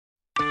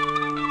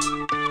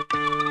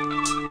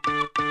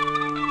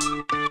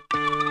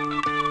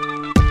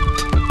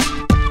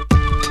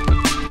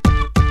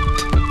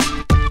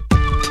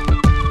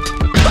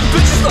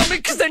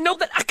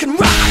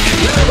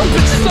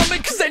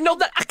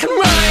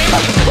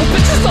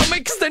Bitches love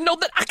me cause they know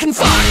that I can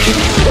fuck.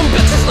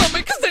 Bitches love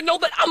me cause they know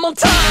that I'm on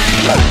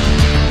time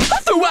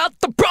throughout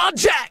the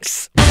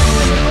projects.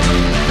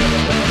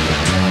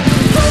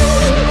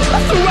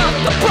 Throughout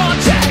the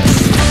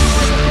projects.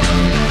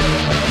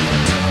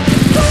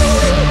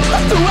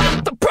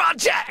 Throughout the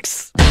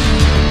projects.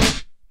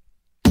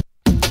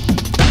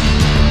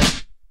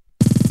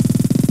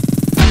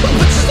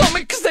 Bitches love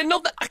me cause they know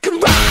that I can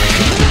rock.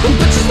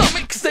 Bitches love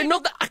me cause they know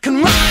that I can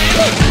rhyme.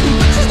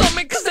 Bitches love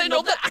me cause they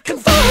know that I can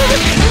fuck.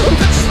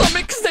 Bitches love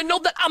me cause they know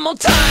that I'm on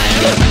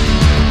time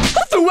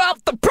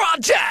throughout the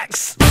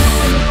projects.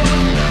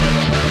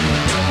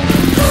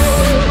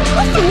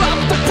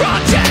 Throughout the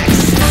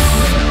projects.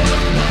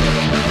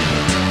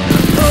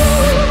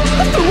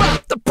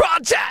 Throughout the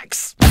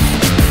projects.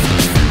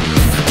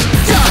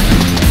 Done.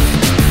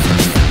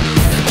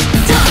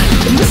 Done.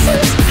 And this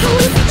is how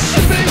it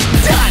should be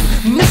done.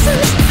 And this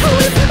is how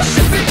it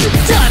should be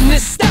done.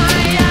 This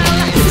style,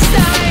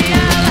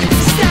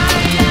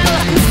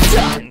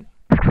 done.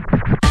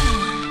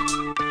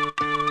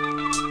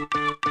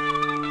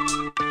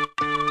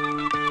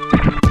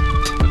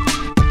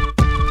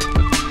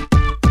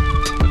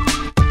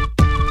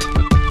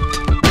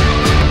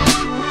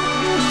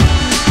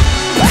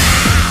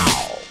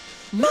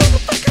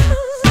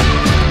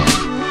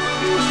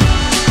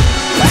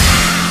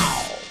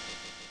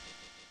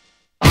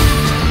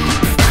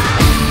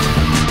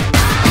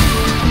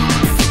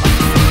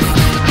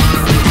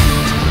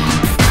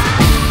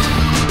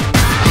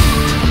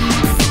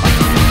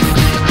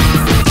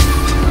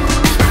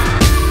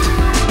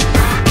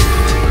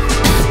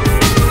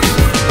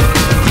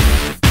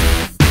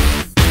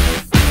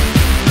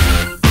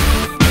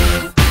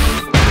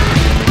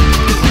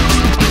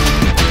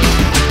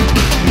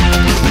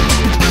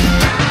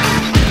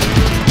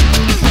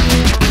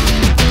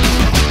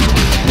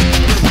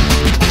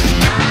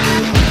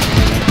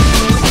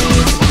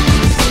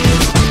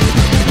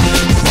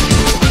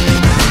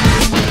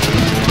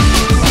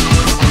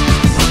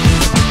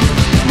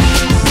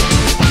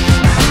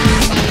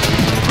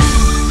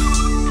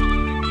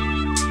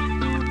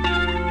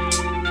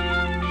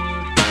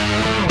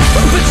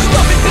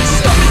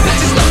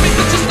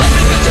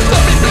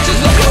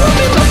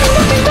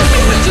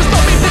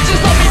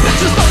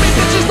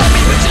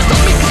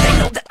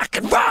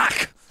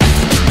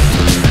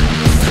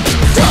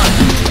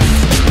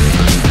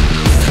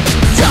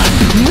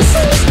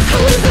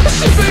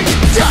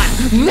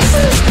 This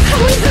is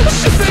how it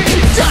should be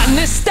done.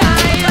 This